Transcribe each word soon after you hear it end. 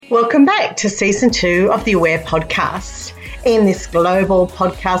Welcome back to Season 2 of the Aware podcast. In this global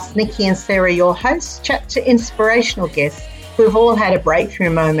podcast, Nikki and Sarah, your hosts, chat to inspirational guests who have all had a breakthrough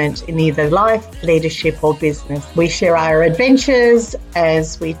moment in either life, leadership or business. We share our adventures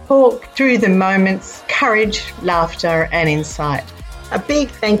as we talk through the moments, courage, laughter and insight. A big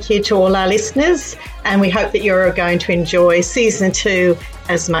thank you to all our listeners, and we hope that you're going to enjoy Season 2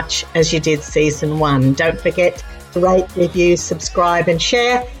 as much as you did Season 1. Don't forget to rate, review, subscribe and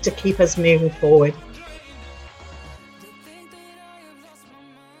share to keep us moving forward.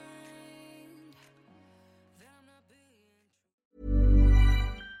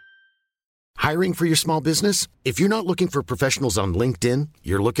 Hiring for your small business? If you're not looking for professionals on LinkedIn,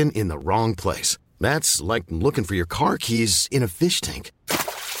 you're looking in the wrong place. That's like looking for your car keys in a fish tank.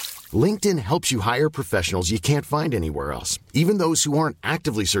 LinkedIn helps you hire professionals you can't find anywhere else, even those who aren't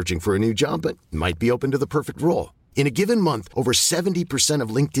actively searching for a new job but might be open to the perfect role. In a given month, over 70% of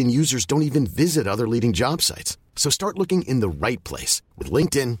LinkedIn users don't even visit other leading job sites. So start looking in the right place. With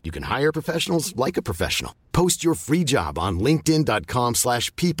LinkedIn, you can hire professionals like a professional. Post your free job on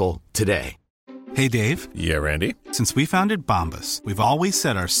linkedin.com/people today. Hey, Dave. Yeah, Randy. Since we founded Bombas, we've always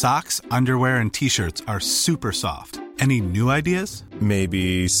said our socks, underwear, and T-shirts are super soft. Any new ideas?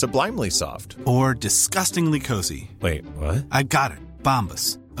 Maybe sublimely soft. Or disgustingly cozy. Wait, what? I got it.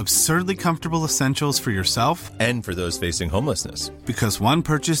 Bombas. Absurdly comfortable essentials for yourself and for those facing homelessness. Because one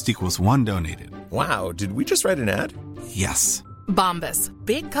purchased equals one donated. Wow, did we just write an ad? Yes. Bombas.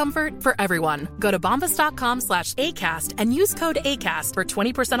 Big comfort for everyone. Go to bombas.com/ACAST and use code ACAST for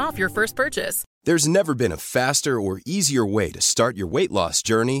 20% off your first purchase. There's never been a faster or easier way to start your weight loss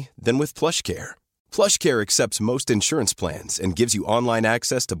journey than with PlushCare. PlushCare accepts most insurance plans and gives you online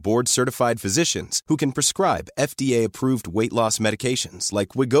access to board-certified physicians who can prescribe FDA-approved weight loss medications like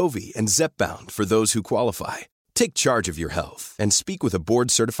Wegovy and Zepbound for those who qualify. Take charge of your health and speak with a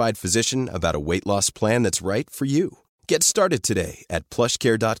board-certified physician about a weight loss plan that's right for you. Get started today at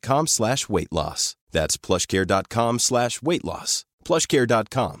plushcare.com/weight loss. That's plushcare.com/weight loss.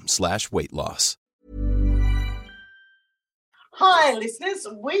 plushcare.com/weight loss. Hi, listeners.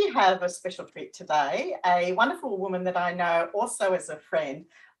 We have a special treat today. A wonderful woman that I know also as a friend,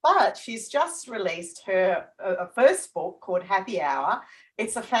 but she's just released her first book called Happy Hour.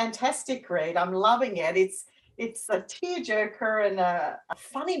 It's a fantastic read. I'm loving it. It's a tearjerker and a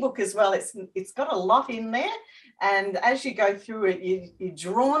funny book as well. It's got a lot in there, and as you go through it, you're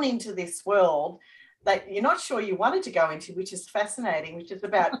drawn into this world that you're not sure you wanted to go into, which is fascinating, which is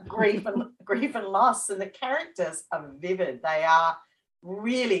about grief and loss. And the characters are vivid. They are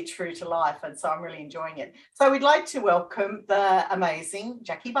really true to life. And so I'm really enjoying it. So we'd like to welcome the amazing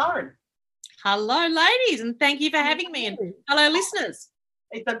Jackie Byron. Hello, ladies, and thank you for having me. And hello, listeners.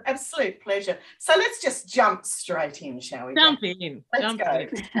 It's an absolute pleasure. So let's just jump straight in, shall we? Jump in. Let's go.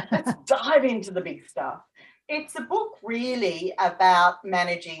 Let's dive into the big stuff. It's a book really about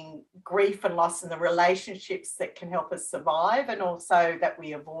managing grief and loss and the relationships that can help us survive and also that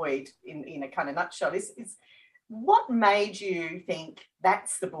we avoid in a kind of nutshell. Is what made you think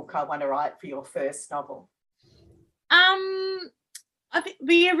that's the book I want to write for your first novel? I think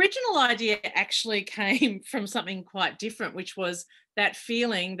the original idea actually came from something quite different, which was that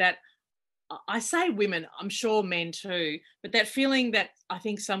feeling that I say women, I'm sure men too, but that feeling that I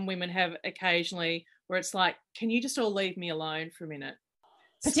think some women have occasionally where it's like, can you just all leave me alone for a minute?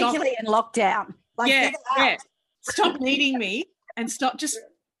 Particularly in lockdown. Like, yeah. Stop needing me and stop just,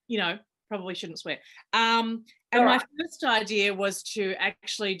 probably shouldn't swear. And my first idea was to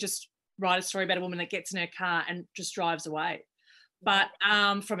actually just write a story about a woman that gets in her car and just drives away, but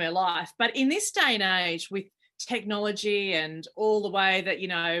from her life. But in this day and age with technology and all the way that,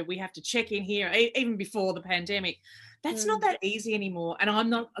 we have to check in here, even before the pandemic, that's not that easy anymore. And I'm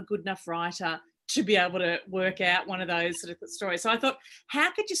not a good enough writer to be able to work out one of those sort of stories. So I thought, how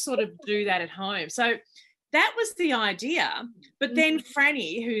could you sort of do that at home? So that was the idea. But then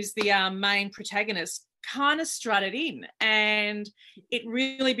Franny, who's the main protagonist, kind of strutted in, and it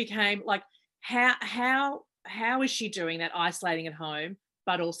really became like, how is she doing that, isolating at home,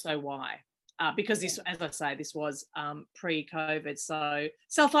 but also why? Because this, as I say, this was pre-COVID, so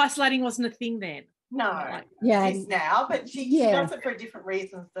self-isolating wasn't a thing then. No, it is now, but she does it for different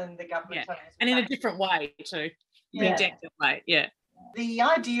reasons than the government. Yeah. And in a different way too, vindictive way, The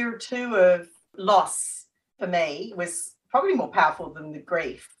idea too of loss for me was probably more powerful than the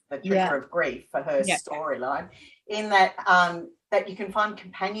grief, the trigger of grief for her storyline, in that that you can find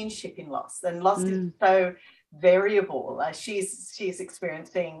companionship in loss, and loss is so variable. She's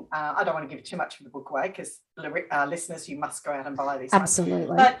experiencing, I don't want to give too much of the book away because listeners, you must go out and buy this.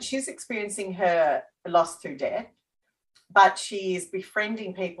 Absolutely. But she's experiencing her loss through death, but she is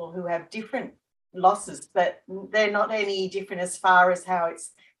befriending people who have different losses, but they're not any different as far as how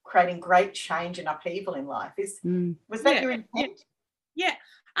it's creating great change and upheaval in life. Was that your intent? Yeah.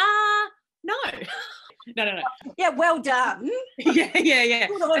 No. No. Yeah, well done. Yeah.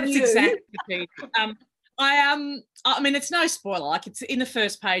 Good on That's you. exactly. I mean, it's no spoiler. Like, it's in the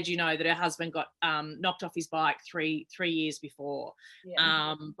first page, you know, that her husband got knocked off his bike three years before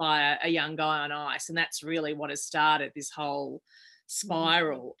by a young guy on ice, and that's really what has started this whole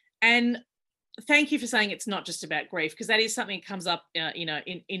spiral. And thank you for saying it's not just about grief, because that is something that comes up, you know,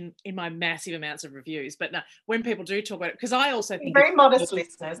 in my massive amounts of reviews. But no, when people do talk about it, because I also think very modest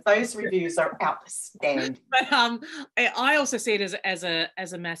listeners, those reviews are outstanding. But I also see it as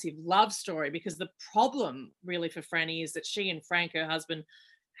a massive love story, because the problem really for Franny is that she and Frank, her husband,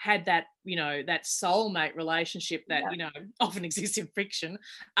 had that, you know, that soulmate relationship that, you know, often exists in fiction.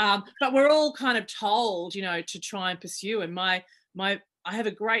 But we're all kind of told, you know, to try and pursue. And I have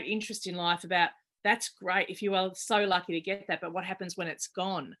a great interest in life about, that's great if you are so lucky to get that, but what happens when it's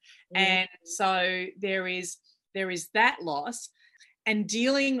gone? And so there is that loss, and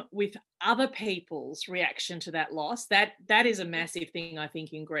dealing with other people's reaction to that loss, that is a massive thing, I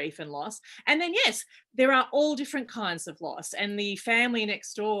think, in grief and loss. And then, yes, there are all different kinds of loss, and the family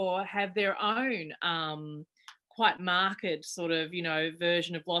next door have their own quite marked sort of, you know,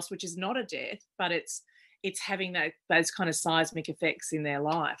 version of loss, which is not a death, but it's having those kind of seismic effects in their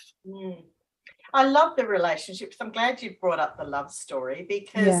life. I love the relationships. I'm glad you brought up the love story,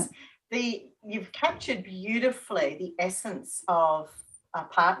 because you've captured beautifully the essence of a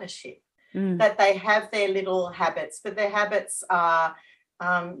partnership, that they have their little habits, but their habits are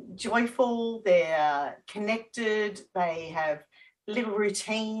joyful, they're connected, they have little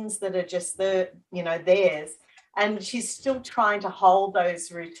routines that are just theirs. And she's still trying to hold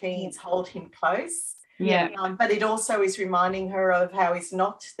those routines, hold him close. But it also is reminding her of how he's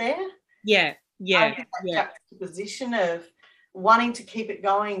not there. I think that juxtaposition of wanting to keep it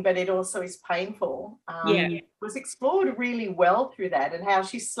going, but it also is painful. Was explored really well through that, and how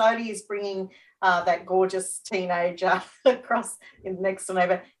she slowly is bringing that gorgeous teenager across in next door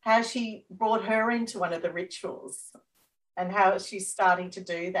neighbour, how she brought her into one of the rituals, and how she's starting to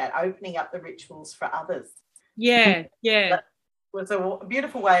do that, opening up the rituals for others. That was a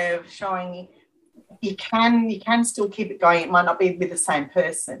beautiful way of showing you can still keep it going. It might not be with the same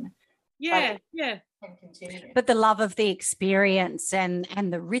person. Can continue. But the love of the experience and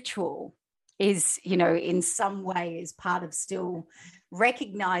the ritual is, you know, in some way is part of still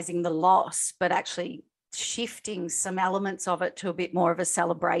recognizing the loss, but actually shifting some elements of it to a bit more of a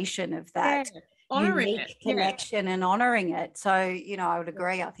celebration of that unique connection and honoring it. So, you know, I would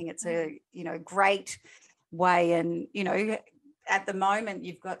agree. I think it's a, you know, great way. And, you know, at the moment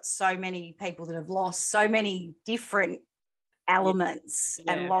you've got so many people that have lost so many different elements,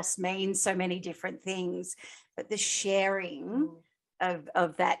 and loss means so many different things, but the sharing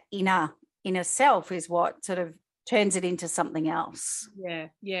of that inner self is what sort of turns it into something else.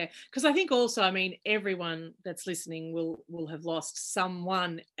 Because I think also, I mean, everyone that's listening will have lost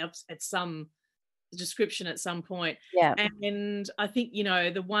someone else at some description at some point. And I think, you know,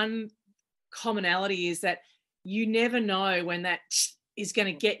 the one commonality is that you never know when that is going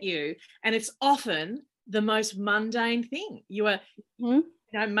to get you, and it's often the most mundane thing. You are, you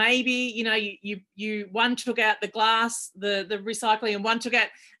know, maybe, you know, you one took out the glass, the recycling, and one took out,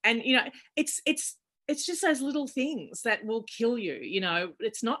 and, you know, it's just those little things that will kill you. You know,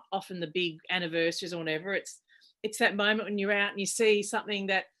 it's not often the big anniversaries or whatever. It's that moment when you're out and you see something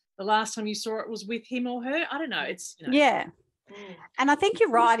that the last time you saw it was with him or her. I don't know. It's, you know. And I think you're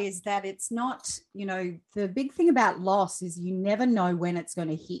right, is that it's not, you know, the big thing about loss is you never know when it's going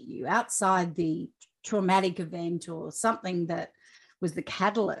to hit you outside the traumatic event or something that was the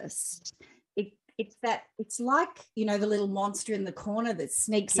catalyst. It's like, you know, the little monster in the corner that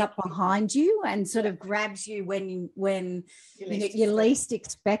sneaks up behind you and sort of grabs you when you least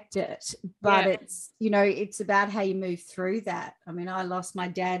expect it. But it's, you know, it's about how you move through that. I mean, I lost my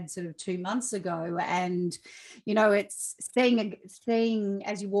dad sort of 2 months ago, and, you know, it's seeing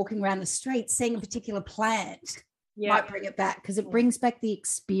as you're walking around the street, seeing a particular plant might bring it back, because it brings back the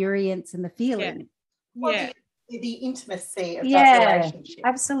experience and the feeling. The intimacy of that relationship.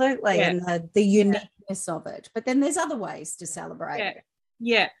 Absolutely. And the uniqueness of it. But then there's other ways to celebrate.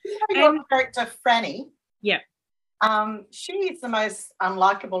 Your character Franny. She is the most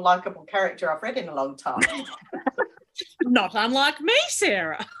unlikable character I've read in a long time. Not unlike me,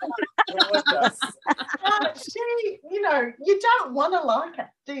 Sarah. She, you know, you don't want to like her,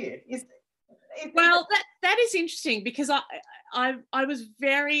 do you? Well, that is interesting, because I was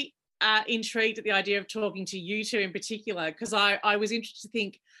very intrigued at the idea of talking to you two in particular, because I was interested to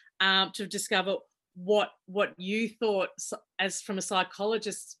think to discover what you thought as from a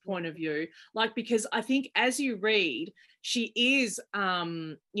psychologist's point of view, like, because I think as you read, she is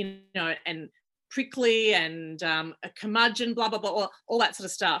you know, and prickly and a curmudgeon, blah blah blah, all that sort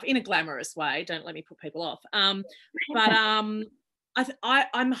of stuff in a glamorous way. Don't let me put people off. But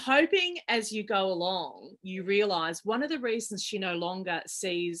I'm hoping as you go along, you realise one of the reasons she no longer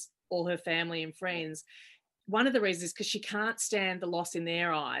sees all her family and friends, one of the reasons is because she can't stand the loss in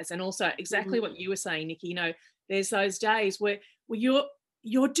their eyes. And also exactly what you were saying, Nikki, you know, there's those days where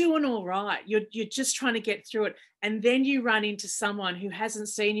you're doing all right. You're just trying to get through it. And then you run into someone who hasn't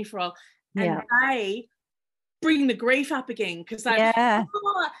seen you for a while, and they bring the grief up again because they and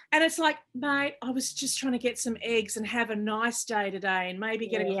it's like, mate, I was just trying to get some eggs and have a nice day today and maybe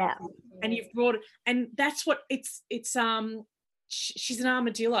get a coffee, and you've brought it, and that's what it's she's an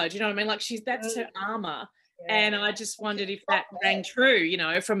armadillo, do you know what I mean? Like that's her armor. And I just wondered if that rang true, you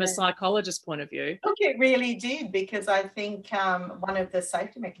know, from a psychologist's point of view. Look, it really did, because I think one of the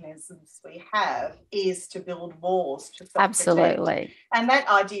safety mechanisms we have is to build walls to self-protect. Absolutely. And that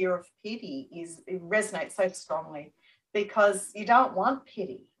idea of pity it resonates so strongly, because you don't want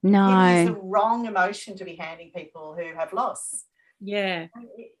pity. No. It is the wrong emotion to be handing people who have loss. Yeah.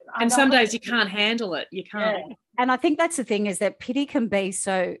 And some days you can't handle it. You can't. Yeah. And I think that's the thing, is that pity can be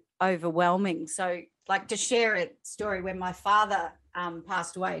so overwhelming. So, like, to share a story, when my father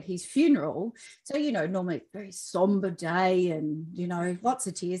passed away at his funeral, so, you know, normally very somber day and, you know, lots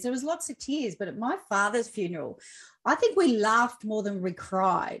of tears. There was lots of tears, but at my father's funeral, I think we laughed more than we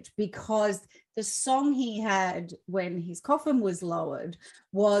cried, because the song he had when his coffin was lowered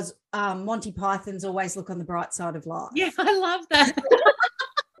was Monty Python's Always Look on the Bright Side of Life. Yeah, I love that.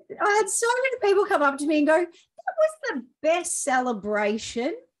 I had so many people come up to me and go, that was the best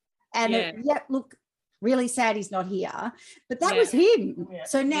celebration. And look, really sad he's not here, but that was him. Yeah.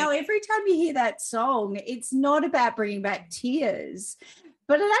 So now every time you hear that song, it's not about bringing back tears,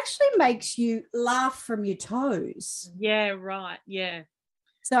 but it actually makes you laugh from your toes. Yeah, right. Yeah.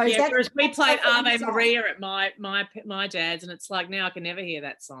 So whereas we played Ave Maria at my dad's, and it's like, now I can never hear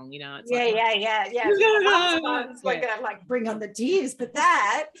that song, you know. It's It's like gonna like bring on the tears, but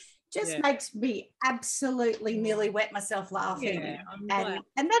that just makes me absolutely nearly wet myself laughing. Yeah,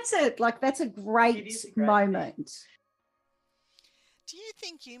 and that's a great moment. Do you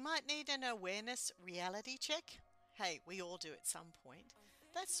think you might need an awareness reality check? Hey, we all do at some point.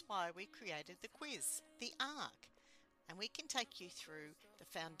 That's why we created the quiz, the ARC. And we can take you through the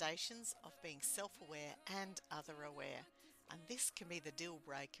foundations of being self-aware and other-aware. And this can be the deal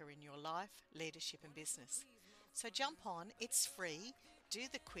breaker in your life, leadership and business. So jump on, it's free, do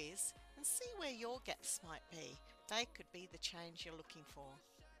the quiz and see where your gaps might be. They could be the change you're looking for.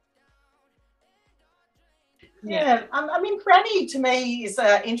 Yeah, I mean, Franny to me is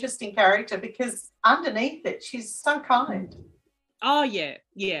an interesting character, because underneath it, she's so kind. Oh yeah.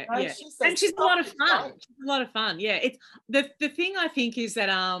 And she's a lot of fun. She's a lot of fun. Yeah. It's the thing I think is that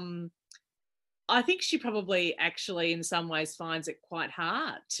I think she probably actually in some ways finds it quite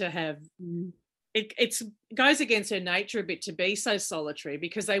hard to have it goes against her nature a bit to be so solitary,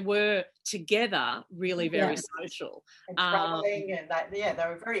 because they were together really very social. And traveling and they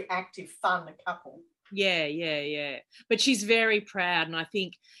were a very active, fun couple. Yeah. But she's very proud, and I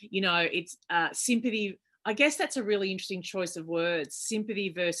think, you know, it's sympathy. I guess that's a really interesting choice of words, sympathy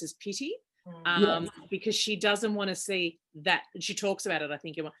versus pity, because she doesn't want to see that. She talks about it, I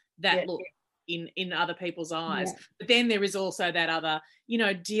think, look in other people's eyes. Yeah. But then there is also that other, you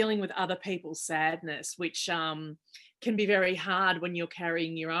know, dealing with other people's sadness, which can be very hard when you're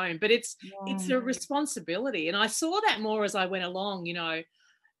carrying your own. But it's a responsibility. And I saw that more as I went along, you know,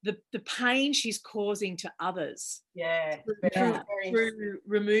 the pain she's causing to others. Through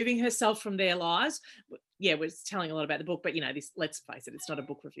removing herself from their lives. Yeah, we're telling a lot about the book, but, you know, this, let's face it, it's not a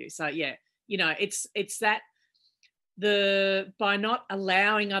book review. So, yeah, you know, it's that by not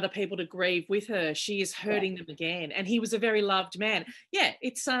allowing other people to grieve with her, she is hurting them again. And he was a very loved man. Yeah,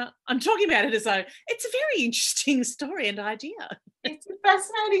 it's I'm talking about it as though it's a very interesting story and idea. It's a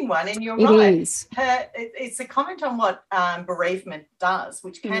fascinating one, and you're right. It's a comment on what bereavement does,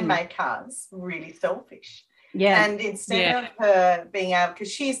 which can make us really selfish. Yeah. And instead of her being able,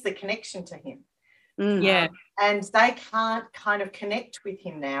 because she's the connection to him. And they can't kind of connect with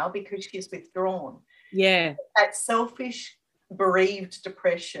him now because she's withdrawn. Yeah. That selfish, bereaved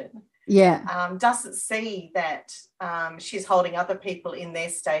depression doesn't see that she's holding other people in their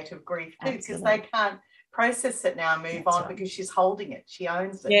state of grief too, because they can't process it now and move on because she's holding it. She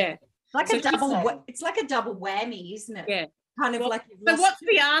owns it. Yeah. It's like a double whammy, isn't it? Yeah. kind of Well, like. So what's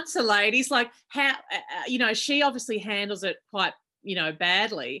the answer, ladies? Like how, she obviously handles it quite,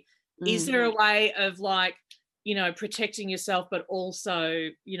 badly. Is there a way of like, protecting yourself, but also,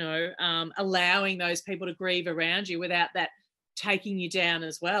 allowing those people to grieve around you without that taking you down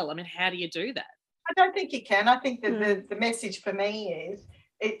as well? I mean, how do you do that? I don't think you can. I think that the message for me is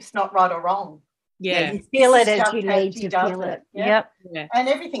it's not right or wrong. Yeah. You feel it This is as just you how need she to does feel it. Yeah. Yep. Yeah. And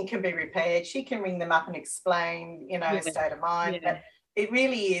everything can be repaired. She can ring them up and explain, state of mind. Yeah. But it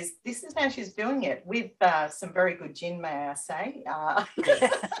really is, this is how she's doing it with some very good gin, may I say.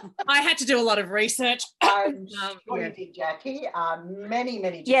 I had to do a lot of research. I'm sure you did, Jackie.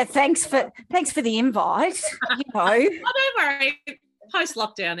 Many. Yeah, thanks for the invite. Oh, don't worry. Post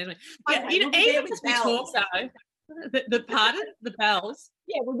lockdown, isn't it? Yeah, Okay, we'll be there even with as we talk though, the bells.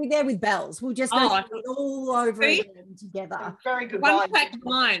 Yeah, we'll be there with bells. We'll just go through it all over again together. Very good. One fact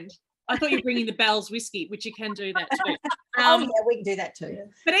mind. I thought you were bringing the Bell's whiskey, which you can do that too. Yeah, we can do that too.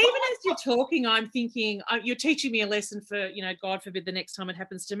 But even as you're talking, I'm thinking you're teaching me a lesson for, God forbid the next time it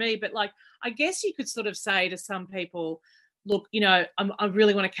happens to me. But like, I guess you could sort of say to some people, look, I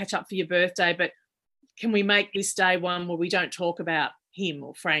really want to catch up for your birthday, but can we make this day one where we don't talk about him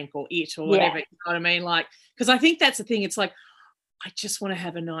or Frank or it or whatever? You know what I mean? Like, because I think that's the thing. It's like, I just want to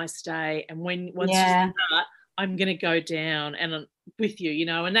have a nice day. And once you start, I'm going to go down and with you,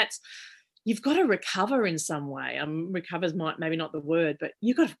 and that's, you've got to recover in some way. Recovers maybe not the word, but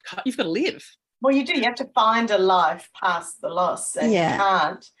you've got to live. Well, you do. You have to find a life past the loss. And you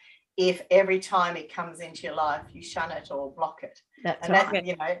can't if every time it comes into your life, you shun it or block it. That's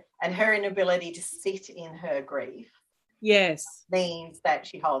right. And her inability to sit in her grief. Yes. Means that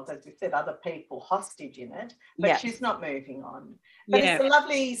she holds, as we said, other people hostage in it, but she's not moving on. But it's a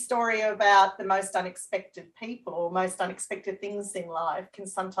lovely story about the most unexpected people or most unexpected things in life can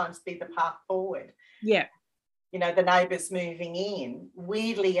sometimes be the path forward. Yeah. The neighbours moving in,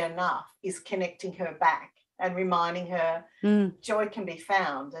 weirdly enough, is connecting her back and reminding her joy can be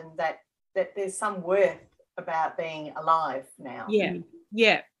found and that there's some worth about being alive now. Yeah.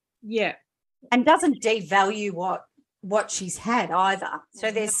 And doesn't devalue what she's had either. So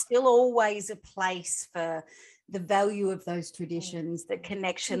there's still always a place for the value of those traditions, the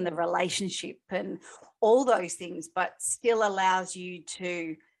connection, the relationship and all those things, but still allows you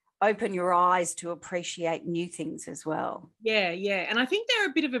to open your eyes to appreciate new things as well. Yeah. And I think they're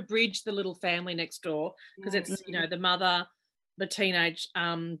a bit of a bridge, the little family next door, because it's, the mother, the teenage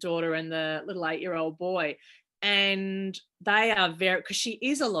daughter and the little 8-year-old boy. And they are because she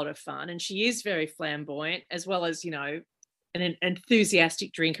is a lot of fun and she is very flamboyant as well as, an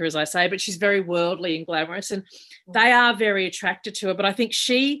enthusiastic drinker, as I say, but she's very worldly and glamorous and they are very attracted to her. But I think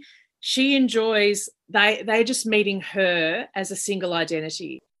she enjoys, they're just meeting her as a single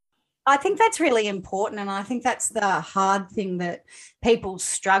identity. I think that's really important. And I think that's the hard thing that people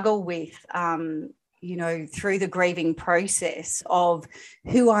struggle with, through the grieving process of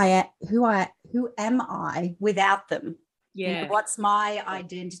who am I without them? Yeah. What's my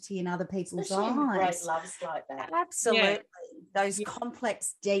identity in other people's eyes? Great loves like that. Absolutely. Yeah. Those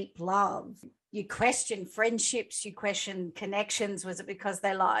complex, deep love. You question friendships, you question connections. Was it because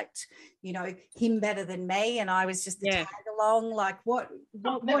they liked, him better than me and I was just the tag along? Like what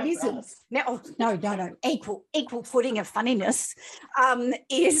is it? No. Equal footing of funniness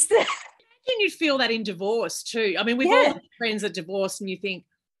is that. And you'd feel that in divorce too. I mean, we've all had friends that divorce and you think,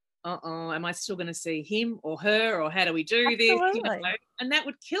 am I still going to see him or her or how do we do this? And that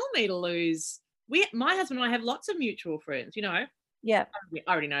would kill me to lose. My husband and I have lots of mutual friends, Yeah. I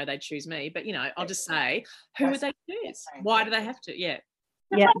already know they'd choose me, but, I'll just say, who would they choose? Why do they have to? Yeah.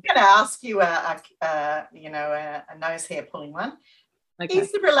 I'm going to ask you a nose hair pulling one. Okay.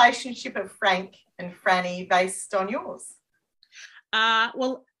 Is the relationship of Frank and Franny based on yours?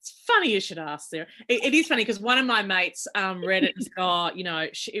 Well, it's funny you should ask, Sarah. It is funny because one of my mates read it and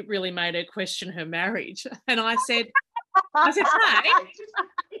said, it really made her question her marriage. And I said, hey,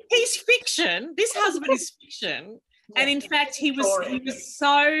 he's fiction. This husband is fiction. And in fact, he was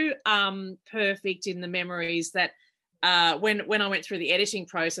so perfect in the memories that when I went through the editing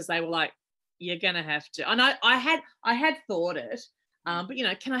process, they were like, you're going to have to. And I had thought it. But,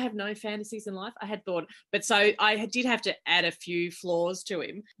 can I have no fantasies in life? I had thought. But so I did have to add a few flaws to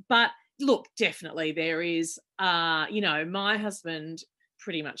him. But look, definitely there is, my husband,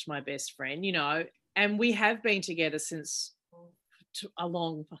 pretty much my best friend, and we have been together since a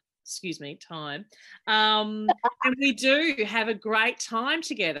long, time. And we do have a great time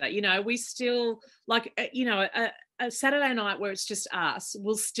together. We still like, a Saturday night where it's just us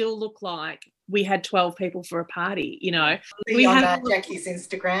will still look like we had 12 people for a party, We have Jackie's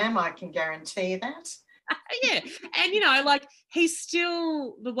Instagram, I can guarantee that. Yeah. And, you know, like he's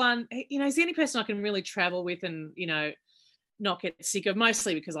still the one, you know, he's the only person I can really travel with and, you know, not get sick of,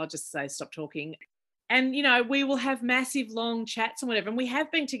 mostly because I'll just say stop talking. And, you know, we will have massive long chats and whatever. And we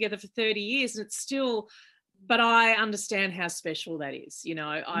have been together for 30 years and it's still, but I understand how special that is. You know,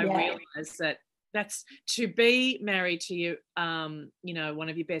 I realise that that's to be married to you, you know, one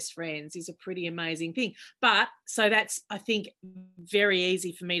of your best friends is a pretty amazing thing. But so that's, I think, very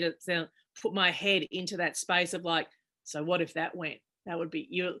easy for me to put my head into that space of like, so what if that went? That would be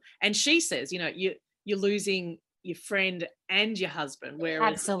you. And she says, you know, you're losing your friend and your husband.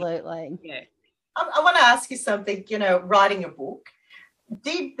 Whereas, absolutely. Yeah. I want to ask you something, you know, writing a book,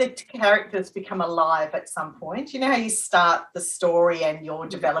 did the characters become alive at some point? You know how you start the story and you're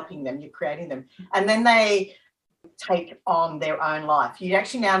developing them, you're creating them, and then they take on their own life. You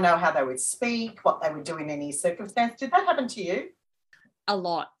actually now know how they would speak, what they would do in any circumstance. Did that happen to you? A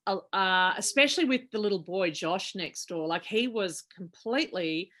lot, especially with the little boy, Josh, next door. Like he was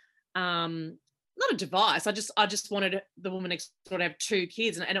completely... not a device. I just wanted the woman next door to have 2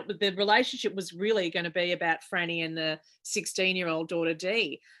 kids, and the relationship was really going to be about Franny and the 16-year-old daughter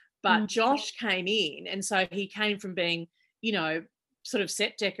Dee. But Josh came in, and so he came from being, you know, sort of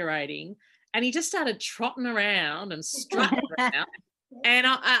set decorating, and he just started trotting around and strutting around. And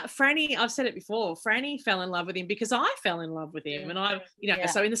Franny, I've said it before, Franny fell in love with him because I fell in love with him. And I, you know,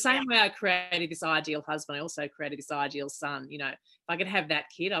 so in the same way I created this ideal husband, I also created this ideal son. You know, if I could have that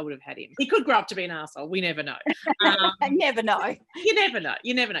kid, I would have had him. He could grow up to be an arsehole. We never know. Never know. You never know.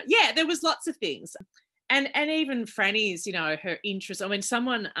 You never know. Yeah, there was lots of things. And even Franny's, you know, her interest. I mean,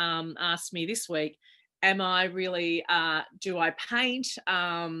 someone asked me this week, am I really, do I paint?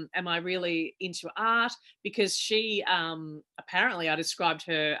 Am I really into art? Because she, apparently I described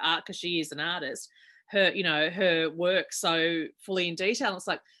her art, because she is an artist, her, you know, her work so fully in detail. And it's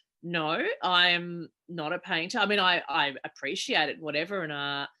like, no, I am not a painter. I mean, I appreciate it, whatever.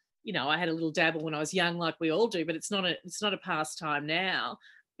 And, you know, I had a little dabble when I was young, like we all do, but it's not a pastime now.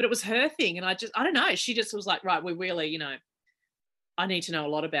 But it was her thing. And I don't know. She just was like, right, we really, you know, I need to know a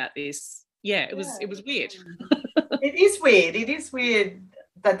lot about this. Yeah, it was weird. It is weird. It is weird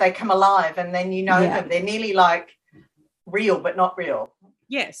that they come alive and then you know them. They're nearly like real but not real.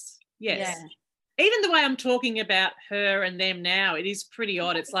 Yes. Yeah. Even the way I'm talking about her and them now, it is pretty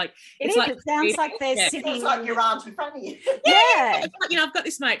odd. It's like it sounds like they're sitting. It's like your Auntie Franny. Yeah. It's like, you know, I've got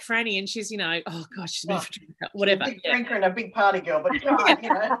this mate Franny, and she's, you know, oh gosh, she's a bit of a drinker, whatever. She's a big drinker and a big party girl, but God, you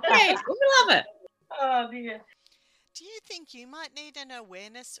know. Yeah, we love it. Oh dear. Do you think you might need an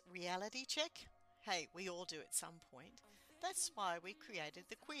awareness reality check? Hey, we all do at some point. That's why we created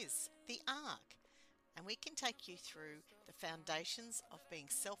the quiz, the ARC, and we can take you through the foundations of being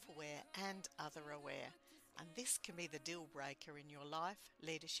self-aware and other-aware. And this can be the deal breaker in your life,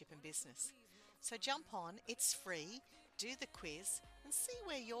 leadership and business. So jump on, it's free, do the quiz and see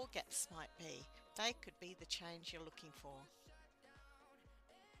where your gaps might be. They could be the change you're looking for.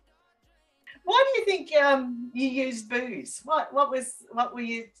 Why do you think you used booze? What was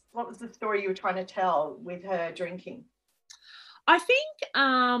the story you were trying to tell with her drinking? I think,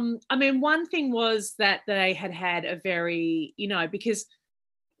 I mean, one thing was that they had a very, you know, because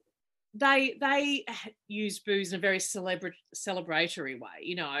they used booze in a very celebratory way,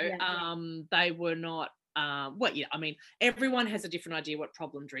 you know. They were not, I mean, everyone has a different idea what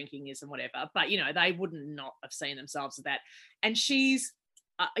problem drinking is and whatever, but, you know, they wouldn't not have seen themselves as that. And she's,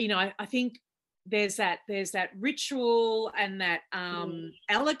 you know, I think there's that ritual and that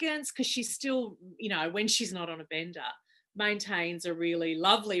elegance, because she's still, you know, when she's not on a bender, maintains a really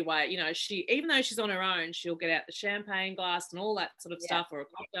lovely way. You know, she, even though she's on her own, she'll get out the champagne glass and all that sort of stuff, or a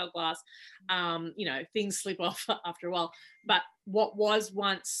cocktail glass. You know, things slip off after a while. But what was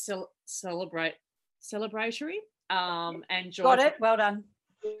once celebratory and joyful, got it, well done.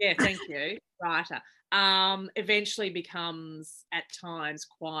 Yeah, thank you. Writer. Eventually becomes at times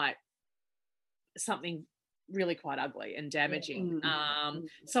quite something really quite ugly and damaging.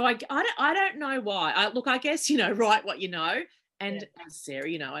 So I don't know why. Look, I guess, you know, write what you know. And Sarah,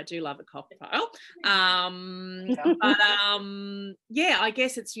 you know, I do love a cocktail. But I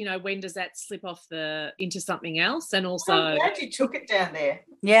guess it's, you know, when does that slip off into something else? And also, I'm glad you took it down there.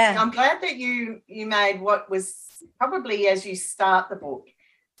 Yeah, I'm glad that you made what was probably, as you start the book,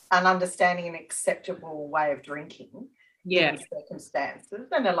 an understanding and acceptable way of drinking. In circumstances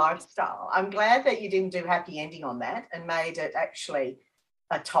and a lifestyle. I'm glad that you didn't do happy ending on that and made it actually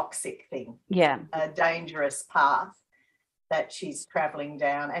a toxic thing. Yeah. A dangerous path that she's travelling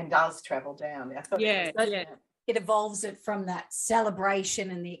down and does travel down. I thought it evolves it from that celebration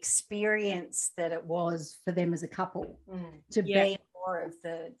and the experience that it was for them as a couple to be more of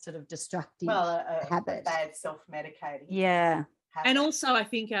the sort of destructive a habit. bad self-medicating. Yeah. habit. And also, I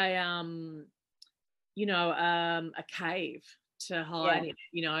think a cave to hide in,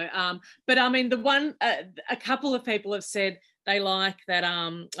 you know. But I mean, the one, a couple of people have said they like that.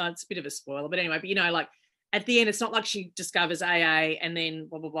 It's a bit of a spoiler, but anyway. But you know, like at the end, it's not like she discovers AA and then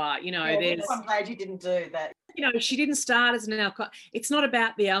blah blah blah. You know, there's. I'm glad you didn't do that. You know, she didn't start as an alcohol. It's not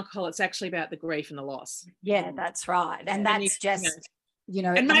about the alcohol. It's actually about the grief and the loss. Yeah, that's right. And that's just, you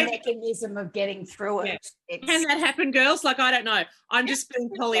know, a mechanism of getting through it. Can that happen, girls? Like, I don't know. I'm just being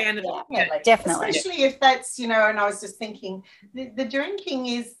Pollyanna. Definitely. Especially if that's, you know, and I was just thinking, the drinking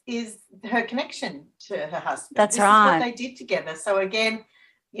is her connection to her husband. That's this right. is what they did together. So again,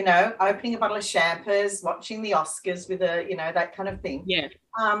 you know, opening a bottle of champers, watching the Oscars with a, you know, that kind of thing. Yeah.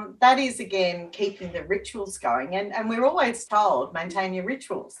 That is, again, keeping the rituals going. And we're always told, maintain your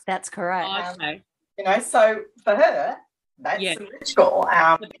rituals. That's correct. Okay. You know, so for her, that's a ritual.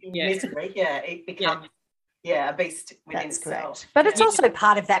 Misery, it becomes, a beast within itself. Correct. But it's also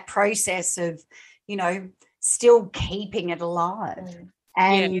part of that process of, you know, still keeping it alive.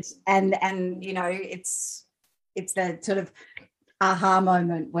 And you know, it's the sort of aha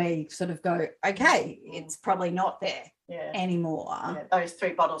moment where you sort of go, okay, it's probably not there anymore. Yeah, those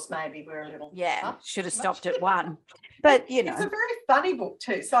 3 bottles maybe were a little should have stopped at 1. But you know, it's a very funny book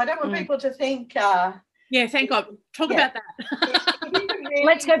too. So I don't want people to think thank God. Talk about that.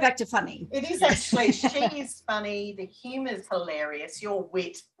 Let's go back to funny. It is actually, she is funny. The humour is hilarious. Your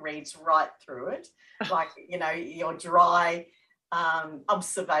wit reads right through it. Like, you know, your dry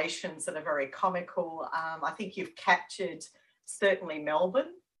observations that are very comical. I think you've captured certainly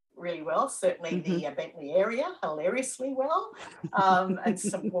Melbourne really well, certainly the Bentley area hilariously well, and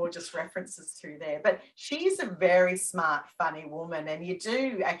some gorgeous references through there. But she's a very smart, funny woman, and you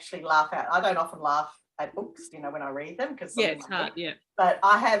do actually laugh out. I don't often laugh at books, you know, when I read them because it's hard, but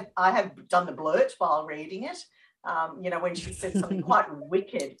I have done the blurt while reading it. You know, when she said something quite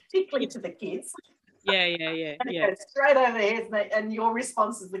wicked, particularly to the kids. Yeah. Straight over the head, and your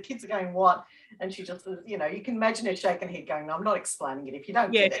response is the kids are going, what? And she just, you know, you can imagine her shaking her head going, no, I'm not explaining it. If you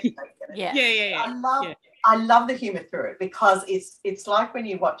don't get it, you don't get it. I love the humour through it because it's like when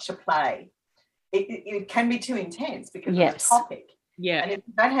you watch a play, it can be too intense because of the topic. Yeah. And if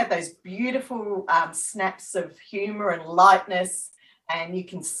you don't have those beautiful snaps of humour and lightness, and you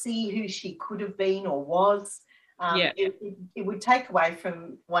can see who she could have been or was, it would take away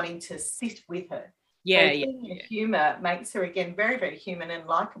from wanting to sit with her. Humour makes her, again, very, very human and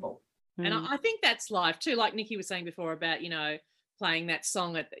likeable. And I think that's life too. Like Nikki was saying before about, you know, playing that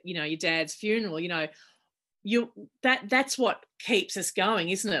song at, you know, your dad's funeral, you know, that's what keeps us going,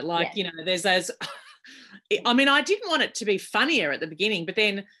 isn't it? Like, you know, there's those, I mean, I didn't want it to be funnier at the beginning, but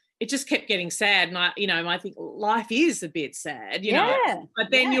then it just kept getting sad. And I think life is a bit sad, you know,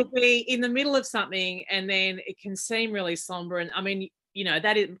 but then you'll be in the middle of something and then it can seem really somber. And I mean, you know,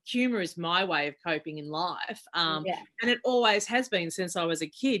 humor is my way of coping in life. And it always has been since I was a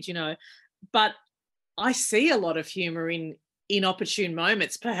kid, you know, but I see a lot of humor in inopportune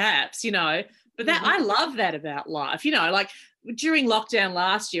moments, perhaps, you know, but that I love that about life, you know, like during lockdown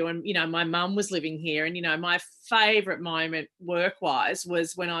last year when, you know, my mum was living here and, you know, my favourite moment work-wise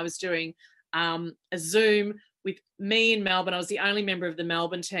was when I was doing a Zoom with me in Melbourne. I was the only member of the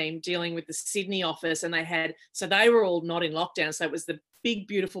Melbourne team dealing with the Sydney office, and they were all not in lockdown. So it was the big,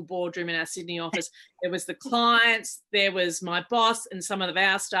 beautiful boardroom in our Sydney office. There was the clients, there was my boss and some of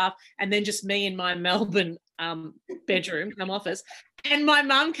our staff, and then just me in my Melbourne bedroom, office. And my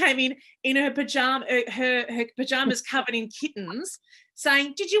mum came in her pajamas covered in kittens,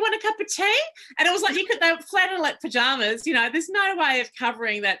 saying, "Did you want a cup of tea?" And it was like they were flannelette pajamas. You know, there's no way of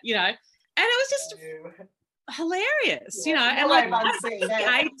covering that. You know, and it was just hilarious, you know, and like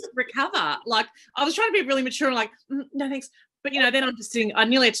I recover. Like I was trying to be really mature and like, no thanks, but you know, then I'm just sitting. I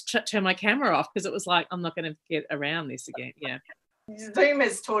nearly had to turn my camera off because it was like I'm not going to get around this again. Yeah, Zoom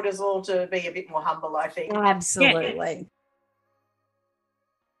has taught us all to be a bit more humble, I think. Absolutely.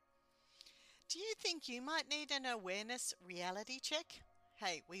 Do you think you might need an awareness reality check?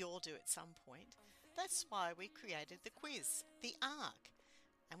 Hey, we all do at some point. That's why we created the quiz, the ARC.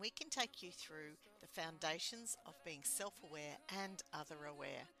 And we can take you through the foundations of being self-aware and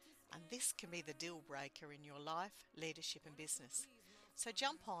other-aware. And this can be the deal breaker in your life, leadership and business. So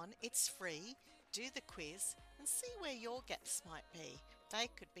jump on, it's free, do the quiz and see where your gaps might be. They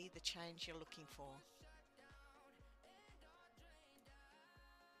could be the change you're looking for.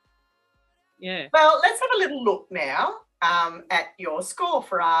 Yeah. Well, let's have a little look now at your score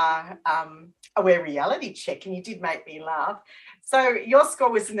for our Aware reality check, and you did make me laugh. So your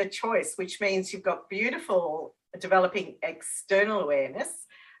score was in the choice, which means you've got beautiful developing external awareness.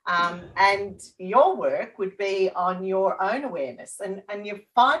 And your work would be on your own awareness, and you're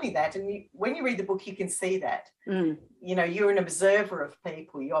finding that, and when you read the book you can see that. You know, you're an observer of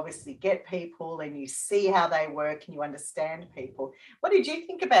people. You obviously get people and you see how they work and you understand people. What did you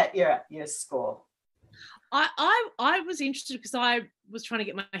think about your score? I was interested because I was trying to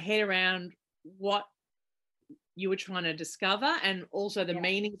get my head around what you were trying to discover and also the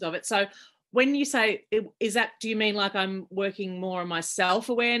meanings of it. So when you say, do you mean like I'm working more on my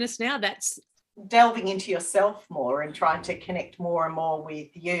self-awareness now? That's delving into yourself more and trying to connect more and more with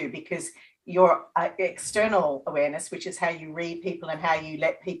you, because your external awareness, which is how you read people and how you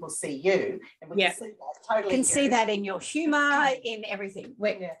let people see you. And we can see that totally. Can see that in your humour, in everything.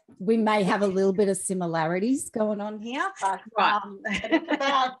 We may have a little bit of similarities going on here. It's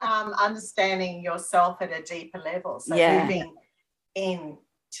about understanding yourself at a deeper level. So moving in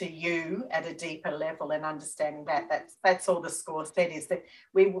to you at a deeper level and understanding that's all the score said, is that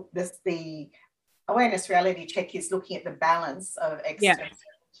the awareness reality check is looking at the balance of external and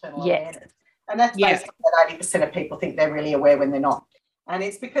internal awareness. And that's basically that 80% of people think they're really aware when they're not. And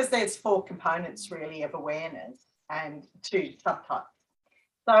it's because there's 4 components really of awareness and 2 subtypes.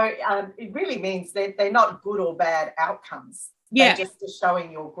 So it really means that they're not good or bad outcomes. They're just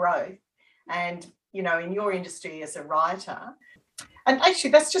showing your growth. And, you know, in your industry as a writer, and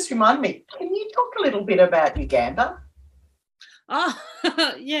actually, that's just reminded me, can you talk a little bit about Uganda?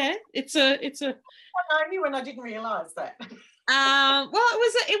 It's a. I knew and I didn't realise that. Well,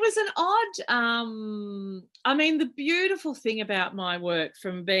 it was an odd. I mean, the beautiful thing about my work,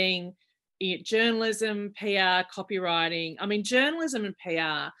 from being journalism, PR, copywriting. I mean, journalism and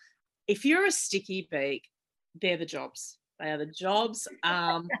PR. If you're a sticky beak, they're the jobs. They are the jobs.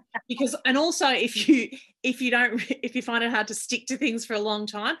 Because, and also if you find it hard to stick to things for a long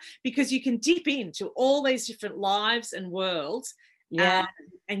time, because you can dip into all these different lives and worlds,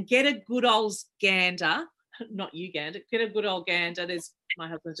 and get a good old gander, not you gander, get a good old gander. There's my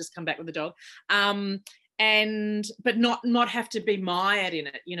husband's just come back with the dog, but not have to be mired in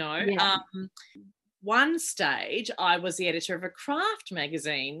it, you know. One stage, I was the editor of a craft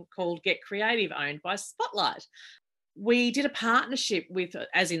magazine called Get Creative, owned by Spotlight. We did a partnership with,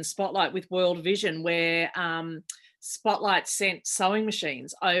 as in Spotlight, with World Vision, where Spotlight sent sewing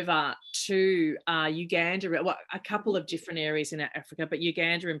machines over to Uganda, well, a couple of different areas in Africa, but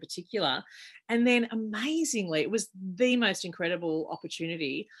Uganda in particular. And then amazingly, it was the most incredible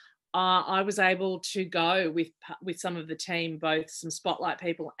opportunity. I was able to go with some of the team, both some Spotlight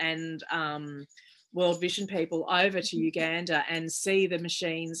people and World Vision people, over to Uganda and see the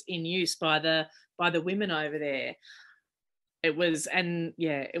machines in use by the women over there. It was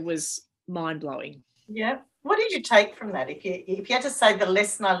mind-blowing. Yeah. What did you take from that? If you had to say the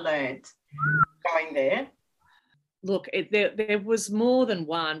lesson I learned going there. Look, there was more than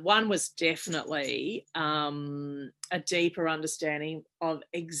one. One was definitely a deeper understanding of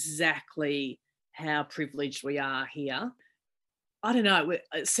exactly how privileged we are here. I don't know,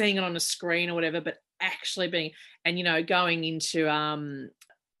 seeing it on a screen or whatever, but actually being, and, you know, going into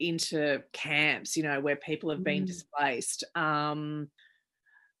camps, you know, where people have been displaced,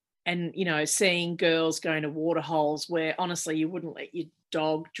 and, you know, seeing girls going to water holes where honestly you wouldn't let your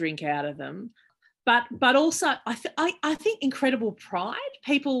dog drink out of them. But also I think incredible pride,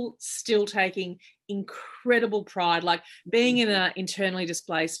 people still taking incredible pride, like being in an internally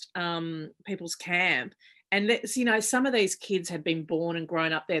displaced people's camp. And that's, you know, some of these kids had been born and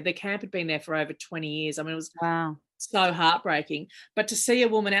grown up there. The camp had been there for over 20 years. I mean, it was so heartbreaking. But to see a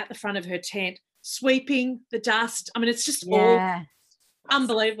woman out the front of her tent sweeping the dust, I mean, it's just all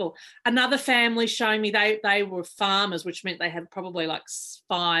unbelievable. Another family showing me they were farmers, which meant they had probably like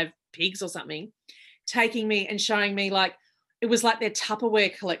 5 pigs or something, taking me and showing me, like, it was like their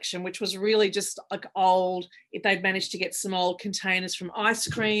Tupperware collection, which was really just like old. If they'd managed to get some old containers from ice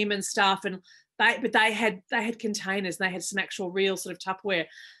cream and stuff, and they had containers, and they had some actual real sort of Tupperware,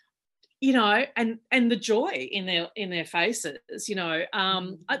 you know, and the joy in their faces, you know.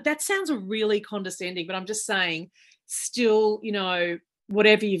 That sounds really condescending, but I'm just saying, still, you know,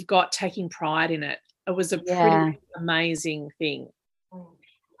 whatever you've got, taking pride in it. It was a pretty amazing thing.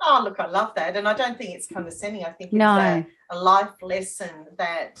 Oh, look, I love that. And I don't think it's condescending. I think it's a life lesson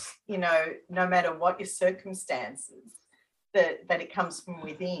that, you know, no matter what your circumstances, that it comes from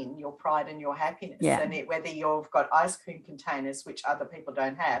within, your pride and your happiness. And whether you've got ice cream containers, which other people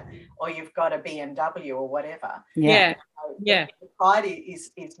don't have, or you've got a BMW or whatever. The pride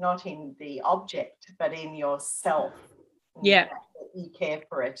is not in the object, but in yourself. You care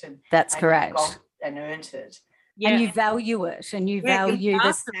for it. And that's correct. And earned it. Yeah. And you value it, and you value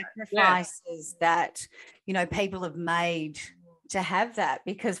the sacrifices that, you know, people have made to have that,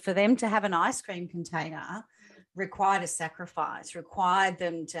 because for them to have an ice cream container required a sacrifice, required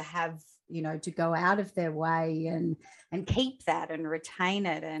them to have, you know, to go out of their way and keep that and retain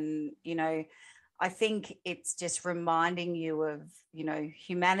it. And, you know, I think it's just reminding you of, you know,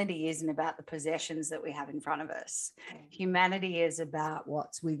 humanity isn't about the possessions that we have in front of us. Humanity is about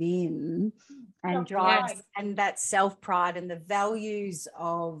what's within, and drives and that self-pride and the values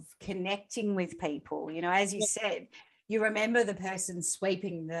of connecting with people. You know, as you said, you remember the person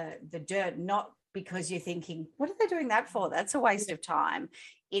sweeping the dirt, not because you're thinking, what are they doing that for? That's a waste of time.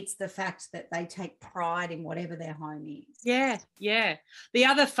 It's the fact that they take pride in whatever their home is. Yeah, yeah. The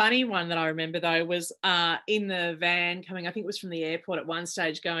other funny one that I remember, though, was in the van coming, I think it was from the airport at one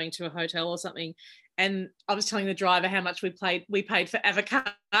stage, going to a hotel or something, and I was telling the driver how much we paid for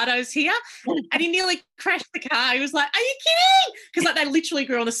avocados here, and he nearly crashed the car. He was like, "Are you kidding?" Because like they literally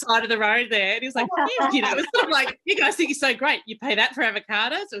grew on the side of the road there, and he was like, "You know, it's sort of like, you guys think you're so great, you pay that for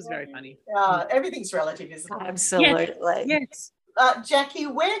avocados?" It was very funny. Everything's relative, isn't it? Absolutely. Yes. Jackie,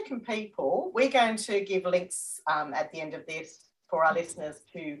 where can people, we're going to give links at the end of this for our listeners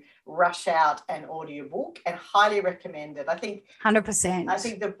to rush out an audiobook, and highly recommend it. I think 100%. I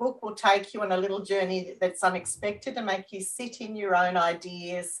think the book will take you on a little journey that's unexpected and make you sit in your own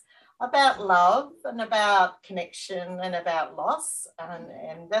ideas about love and about connection and about loss.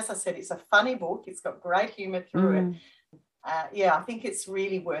 And as I said, it's a funny book. It's got great humour through it. I think it's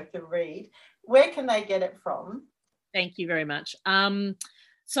really worth the read. Where can they get it from? Thank you very much.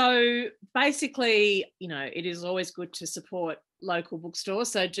 So basically, you know, it is always good to support local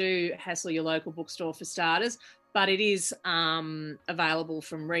bookstores. So do hassle your local bookstore for starters. But it is available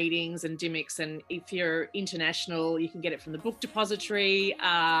from Readings and Dymocks. And if you're international, you can get it from the Book Depository.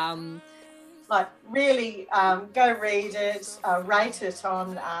 Really go read it, rate it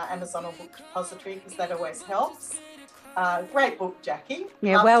on Amazon or Book Depository, because that always helps. Great book, Jackie.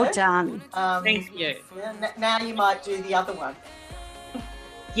 Yeah, loved well it. done. Thank you. Yeah, now you might do the other one.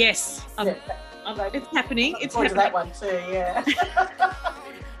 Yes, it's happening. It's happening. That one too, yeah.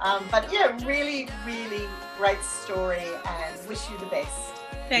 But yeah, really, really great story, and wish you the best.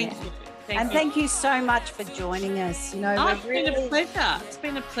 Thank you. Thank you so much for joining us. You know, it's been a pleasure. It's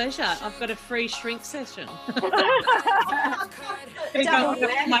been a pleasure. I've got a free shrink session. My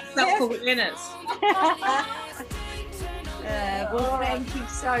self-awareness. Well, thank you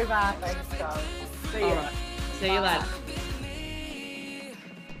so much. Thanks, guys. See you. All right. See you later.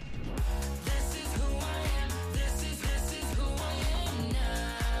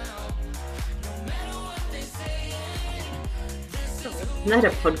 That a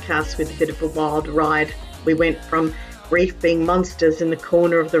podcast with a bit of a wild ride. We went from grief being monsters in the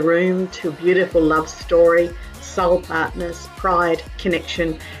corner of the room to a beautiful love story, soul partners, pride,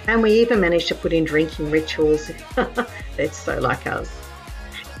 connection, and we even managed to put in drinking rituals. It's so like us.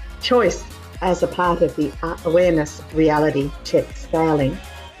 Choice, as a part of the awareness reality check scaling,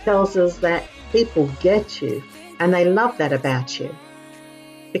 tells us that people get you, and they love that about you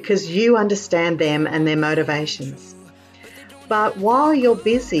because you understand them and their motivations. But while you're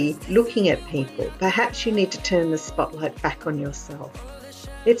busy looking at people, perhaps you need to turn the spotlight back on yourself.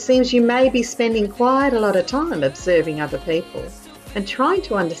 It seems you may be spending quite a lot of time observing other people and trying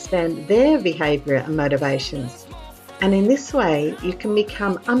to understand their behaviour and motivations. And in this way, you can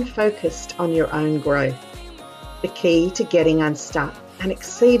become unfocused on your own growth. The key to getting unstuck and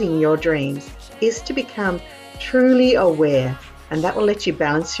exceeding your dreams is to become truly aware, and that will let you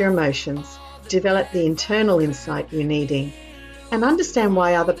balance your emotions, develop the internal insight you're needing, and understand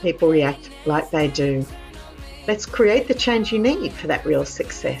why other people react like they do. Let's create the change you need for that real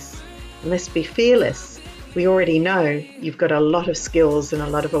success. And let's be fearless. We already know you've got a lot of skills and a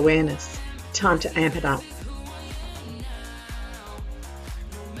lot of awareness. Time to amp it up.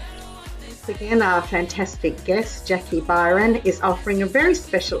 Again, our fantastic guest, Jackie Byron, is offering a very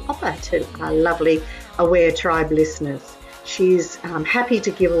special offer to our lovely Aware Tribe listeners. She's happy to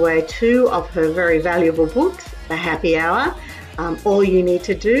give away 2 of her very valuable books, The Happy Hour. All you need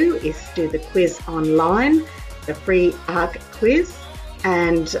to do is do the quiz online, the free ARC quiz,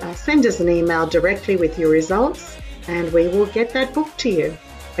 and send us an email directly with your results, and we will get that book to you.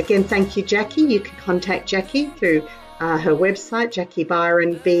 Again, thank you, Jackie. You can contact Jackie through her website, Jackie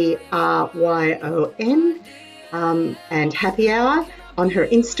Byron, BRYON, and Happy Hour on her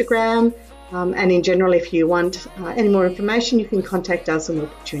Instagram. And in general, if you want any more information, you can contact us and we'll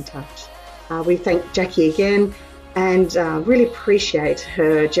put you in touch. We thank Jackie again and really appreciate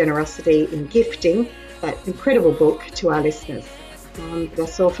her generosity in gifting that incredible book to our listeners.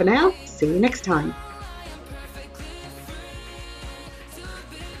 That's all for now. See you next time.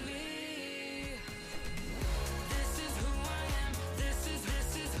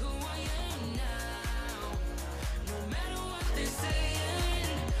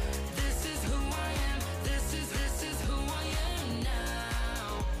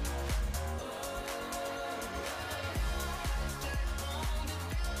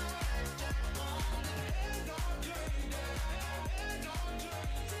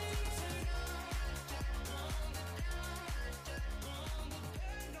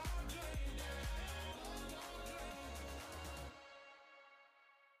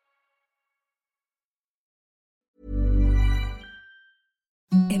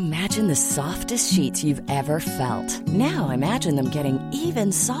 Imagine the softest sheets you've ever felt. Now imagine them getting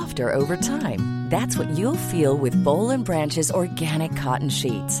even softer over time. That's what you'll feel with Boll & Branch's organic cotton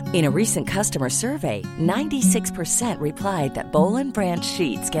sheets. In a recent customer survey, 96% replied that Boll & Branch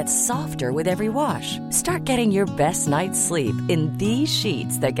sheets get softer with every wash. Start getting your best night's sleep in these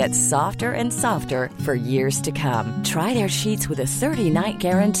sheets that get softer and softer for years to come. Try their sheets with a 30-night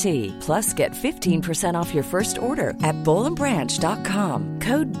guarantee. Plus, get 15% off your first order at bollandbranch.com.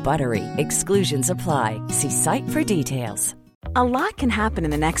 Code BUTTERY. Exclusions apply. See site for details. A lot can happen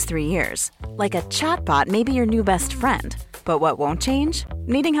in the next 3 years. Like a chatbot may be your new best friend. But what won't change?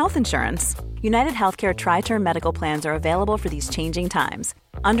 Needing health insurance. United Healthcare Tri-Term Medical Plans are available for these changing times.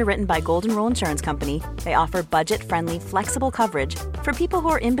 Underwritten by Golden Rule Insurance Company, they offer budget-friendly, flexible coverage for people who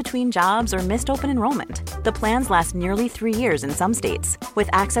are in between jobs or missed open enrollment. The plans last nearly 3 years in some states, with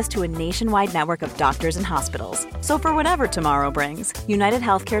access to a nationwide network of doctors and hospitals. So for whatever tomorrow brings, United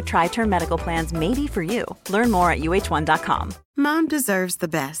Healthcare Tri-Term Medical Plans may be for you. Learn more at uh1.com. Mom deserves the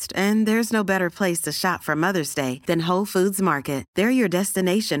best, and there's no better place to shop for Mother's Day than Whole Foods Market. They're your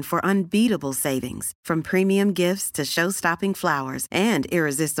destination for unbeatable savings, from premium gifts to show-stopping flowers and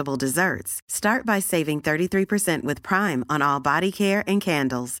irresistible desserts. Start by saving 33% with Prime on all body care and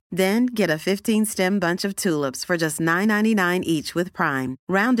candles. Then get a 15-stem bunch of tulips for just $9.99 each with Prime.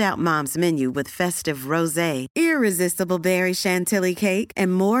 Round out Mom's menu with festive rosé, irresistible berry chantilly cake,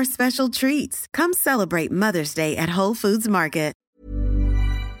 and more special treats. Come celebrate Mother's Day at Whole Foods Market.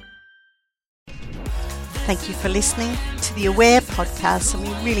 Thank you for listening to the Aware podcast, and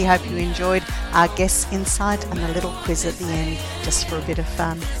we really hope you enjoyed our guest insight and a little quiz at the end, just for a bit of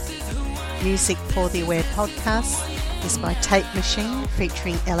fun. Music for the Aware podcast is by Tape Machine,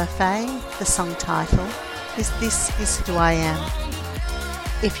 featuring LFA. The song title is This Is Who I Am.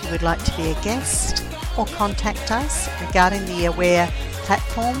 If you would like to be a guest or contact us regarding the Aware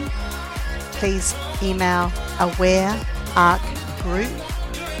platform, please email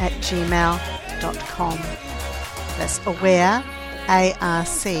awarearcgroup@gmail.com. That's aware,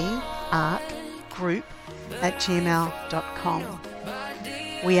 A-R-C, arc, group @gmail.com.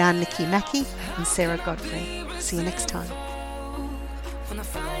 We are Nikki Mackey and Sarah Godfrey. See you next time. When I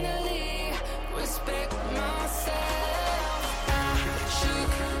finally respect myself, I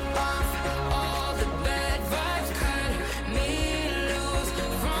shook my